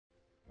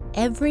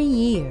Every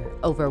year,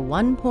 over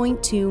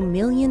 1.2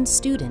 million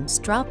students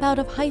drop out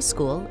of high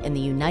school in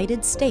the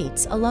United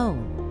States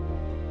alone.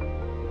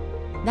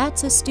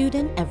 That's a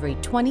student every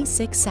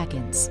 26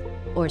 seconds,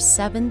 or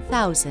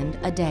 7,000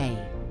 a day.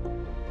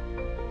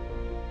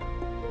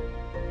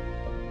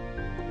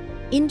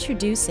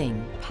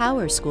 Introducing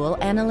PowerSchool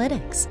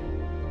Analytics.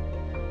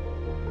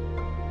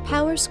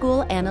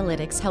 PowerSchool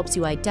Analytics helps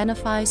you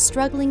identify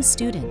struggling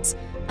students,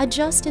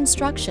 adjust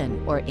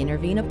instruction or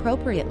intervene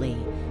appropriately,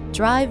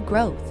 drive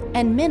growth,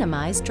 and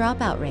minimize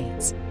dropout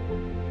rates.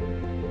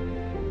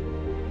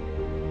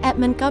 At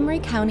Montgomery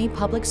County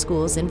Public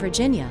Schools in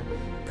Virginia,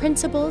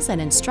 principals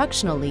and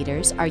instructional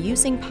leaders are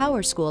using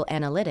PowerSchool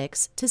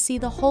Analytics to see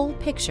the whole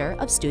picture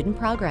of student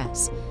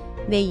progress.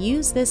 They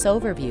use this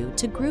overview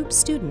to group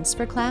students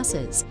for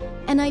classes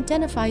and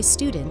identify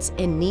students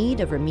in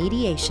need of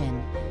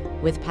remediation.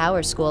 With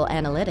PowerSchool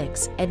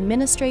Analytics,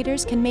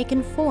 administrators can make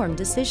informed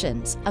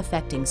decisions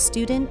affecting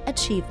student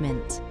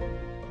achievement.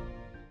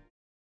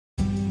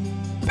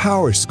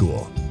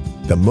 PowerSchool,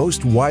 the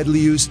most widely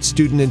used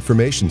student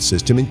information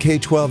system in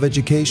K-12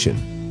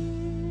 education.